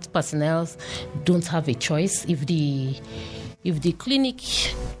the health personnel don't have a choice. If the clinic,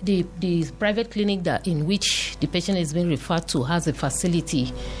 the private clinic that in which the patient is being referred to has a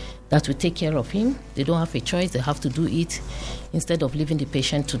facility that will take care of him, they don't have a choice. They have to do it instead of leaving the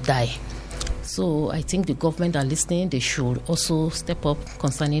patient to die. So I think the government are listening. They should also step up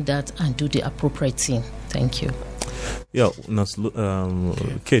concerning that and do the appropriate thing. Thank you. Yeah,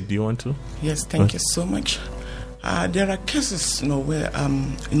 Kate, do you want to? Yes, thank you so much. There are cases, where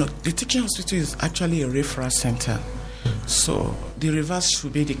the teaching hospital is actually a referral center. So the reverse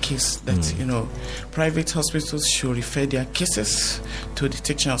should be the case that private hospitals should refer their cases to the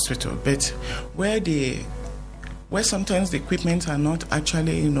teaching hospital. But where sometimes the equipment are not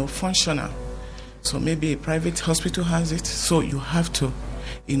actually functional. So maybe a private hospital has it, so you have to,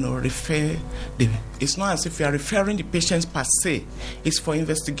 refer it's not as if you are referring the patients per se. It's for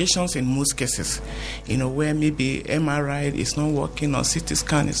investigations in most cases, where maybe MRI is not working or CT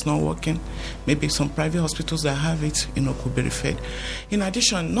scan is not working. Maybe some private hospitals that have it, could be referred. In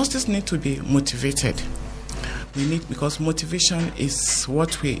addition, nurses need to be motivated. Because motivation is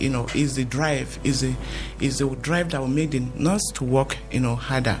what we, is the drive, is the drive that will make the nurse to work,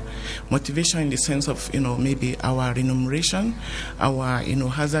 harder. Motivation in the sense of, maybe our remuneration, our,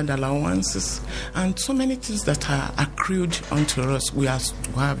 hazard allowances, and so many things that are accrued onto us, we have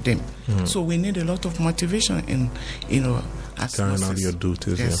to have them. Mm-hmm. So we need a lot of motivation in, as carrying out your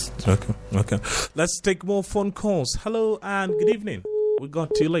duties. Yes. Yeah. Okay. Let's take more phone calls. Hello and good evening. We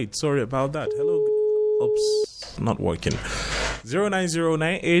got too late. Sorry about that. Hello. Oops, not working.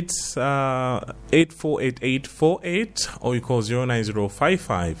 09098 848848 or you call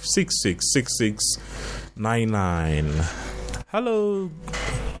 09055 666699. Hello.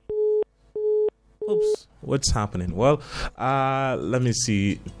 Oops, what's happening? Well, let me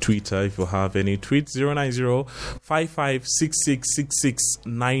see Twitter if you have any tweets. 09055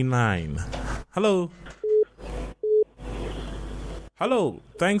 666699. Hello. Hello.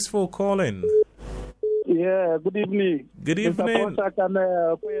 Thanks for calling. Yeah, good evening. Good evening.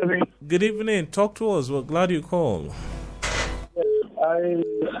 Good evening. Talk to us. We're glad you called.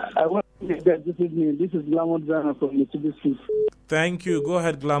 I want to get this evening. This is Glamour Designer from Mitsubishi Street. Thank you. Go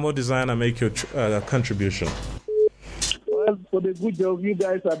ahead, Glamour Designer, make your contribution. Well, for the good job you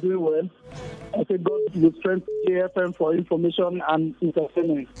guys are doing well. I say God will strengthen JFM for information and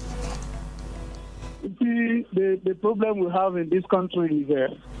entertainment. You see, the problem we have in this country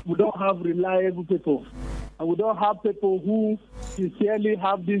is we don't have reliable people. And we don't have people who sincerely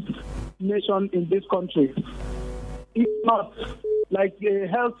have this nation in this country. If not, like the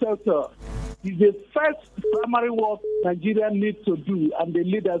health sector, is the first primary work Nigeria needs to do and the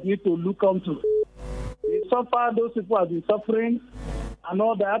leaders need to look onto. They suffer, those people have been suffering and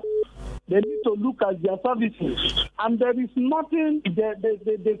all that. They need to look at their services. And there is nothing,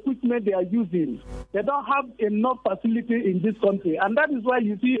 the equipment they are using. They don't have enough facility in this country. And that is why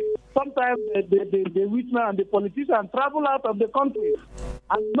you see sometimes the rich man and the politicians travel out of the country.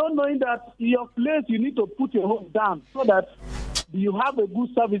 And not knowing that in your place you need to put your home down so that you have a good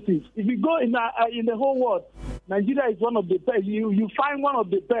services. If you go in the whole world, Nigeria is one of the best. You find one of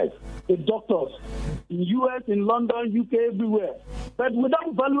the best, the doctors in US, in London, UK, everywhere. But we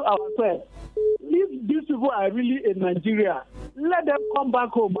don't value ourselves. If these people are really in Nigeria, let them come back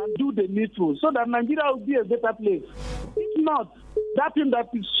home and do the needful so that Nigeria will be a better place. If not, that thing that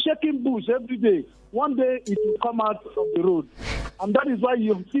is shaking bush every day, one day it will come out of the road. And that is why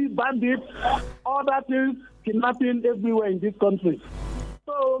you see bandits, other things, kidnapping everywhere in this country.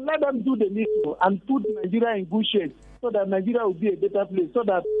 So let them do the needful and put Nigeria in good shape so that Nigeria will be a better place, so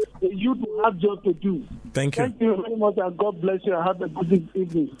that the youth will have job to do. Thank you. Thank you very much, and God bless you. Have a good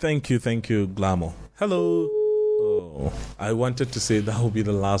evening. Thank you, Glamo. Hello. Oh, I wanted to say that would be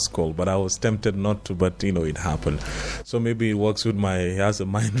the last call, but I was tempted not to, but it happened. So maybe it works with he has a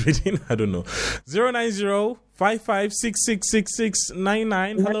mind reading. I don't know.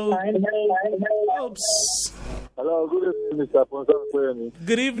 090-55666699. Hello. Oops. Hello, good evening, Mr. Ponsa.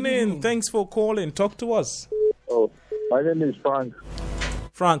 Good evening. Thanks for calling. Talk to us. Oh, my name is Frank.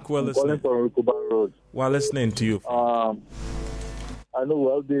 Frank, well listening. Calling from Rukuba Road. Well listening to you. I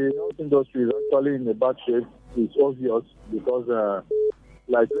know, the health industry is actually in a bad shape. It's obvious because,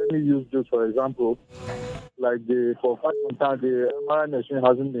 let me use this for example. For quite some time, the MRI machine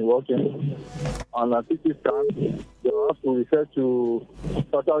hasn't been working. On a CT scan, they have to refer to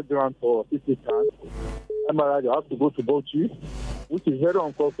total grant for CT scan. MRI, they have to go to Bauchi, which is very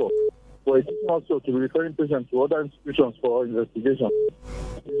uncalled for. For a teaching also to be referring patients to other institutions for investigation.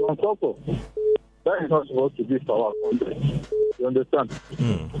 It's uncalled for. That is not supposed to be for our country. You understand?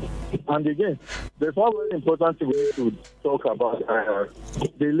 And again, there's one very important thing we need to talk about.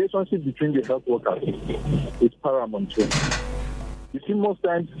 The relationship between the health workers is paramount. You see, most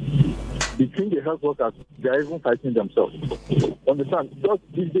times, between the health workers, they are even fighting themselves. Understand? Because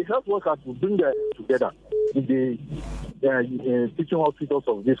if the health workers will bring their heads together in the teaching hospitals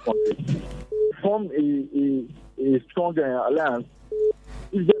of this country, form a strong alliance,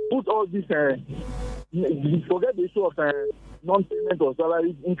 if they put all this, forget the issue of non-payment of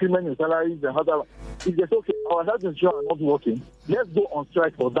salaries, increment in salaries, and other. If they say, okay, our health insurance are not working, let's go on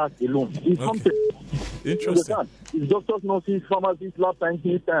strike for that alone. It's something. Interesting. It's doctors, nurses, pharmacists, lab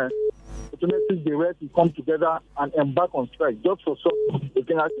scientists, and optometrists, the rest will come together and embark on strike just for something.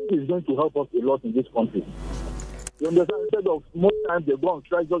 Again, I think it's going to help us a lot in this country. You understand? Instead of most times they go on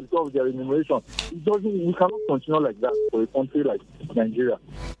strike just because of their remuneration. We cannot continue like that for a country like Nigeria.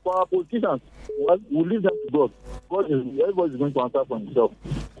 For our politicians, we leave them to God. Everybody is going to answer for himself.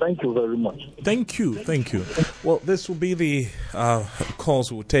 Thank you very much. Thank you. Well, this will be the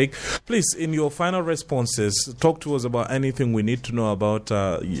calls we'll take. Please, in your final responses, talk to us about anything we need to know about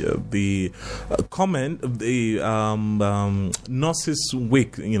the Nurses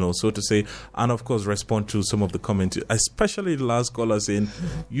Week, so to say, and of course respond to some of the comments, especially the last caller saying,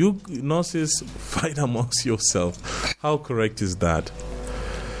 you nurses fight amongst yourself. How correct is that?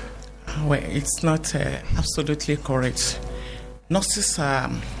 Well, it's not absolutely correct. Nurses,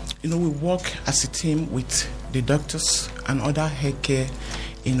 we work as a team with the doctors and other healthcare,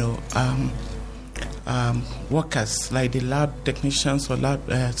 workers like the lab technicians or lab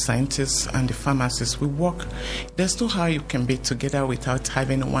scientists and the pharmacists. We work. There's no how you can be together without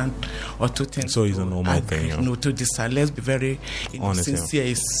having one or two things. So it's a normal thing. To decide. Let's be very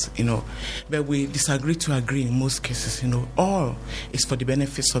sincere. But we disagree to agree in most cases. All is for the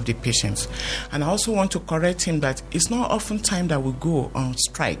benefits of the patients. And I also want to correct him that it's not often time that we go on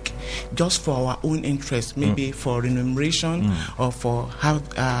strike just for our own interest, maybe for remuneration or for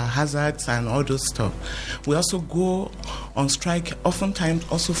hazards and all those stuff. We also go on strike oftentimes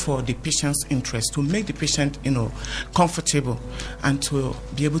also for the patient's interest, to make the patient, comfortable and to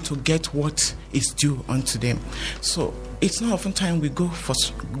be able to get what is due unto them. So it's not oftentimes we go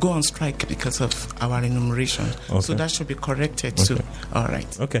on strike because of our remuneration. Okay. So that should be corrected too. All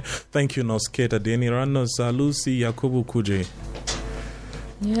right. Okay. Thank you, Nurse Kate Adeniran. Lucy Yakubu Kuje.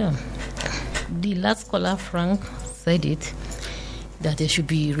 Yeah. The last caller, Frank, said it, that there should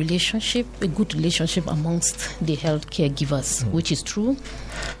be a good relationship amongst the health caregivers, which is true.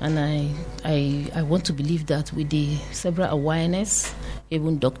 And I want to believe that with the several awareness,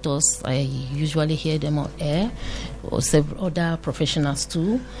 even doctors. I usually hear them on air, or several other professionals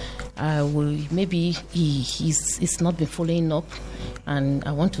too. Maybe he's not been following up, and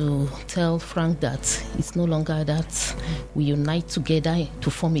I want to tell Frank that it's no longer that we unite together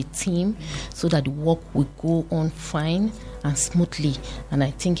to form a team so that the work will go on fine and smoothly. And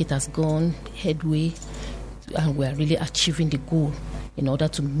I think it has gone headway, and we are really achieving the goal in order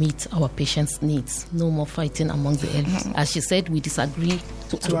to meet our patients' needs. No more fighting among the elders. As she said, we disagree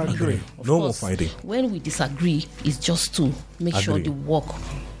to agree. No more fighting. When we disagree, it's just to make sure the work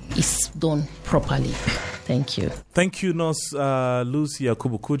is done properly. Thank you. Thank you, Nurse Lucy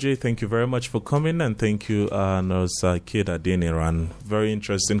Yakubu-Kuje. Thank you very much for coming, and thank you, Nurse Keda Adeniran. Very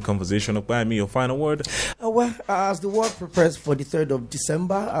interesting conversation. By me, your final word? As the world prepares for the 3rd of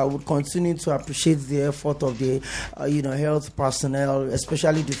December, I would continue to appreciate the effort of the health personnel,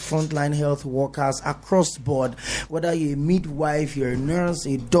 especially the frontline health workers across the board. Whether you're a midwife, you're a nurse,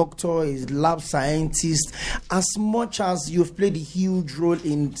 a doctor, a lab scientist, as much as you've played a huge role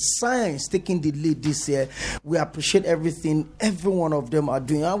in science taking the lead this year, we appreciate everything every one of them are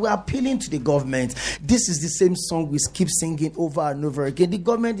doing, and we're appealing to the government. This is the same song we keep singing over and over again. The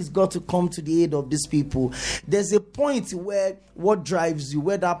government has got to come to the aid of these people. There's a point where what drives you,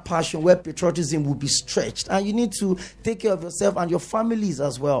 where that passion, where patriotism will be stretched, and you need to take care of yourself and your families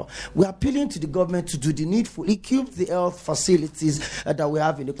as well. We're appealing to the government to do the needful, equip the health facilities that we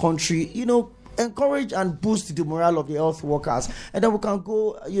have in the country, encourage and boost the morale of the health workers, and then we can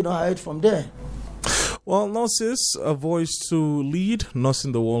go ahead from there. Well, nurses, a voice to lead,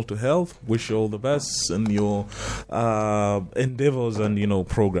 nursing the world to health. Wish you all the best in your endeavors and,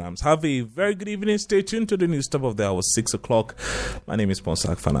 programs. Have a very good evening. Stay tuned to the news top of the hour, 6 o'clock. My name is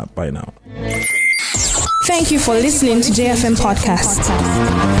Ponsak Fana. Bye now. Thank you for listening to JFM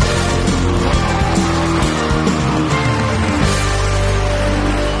Podcast.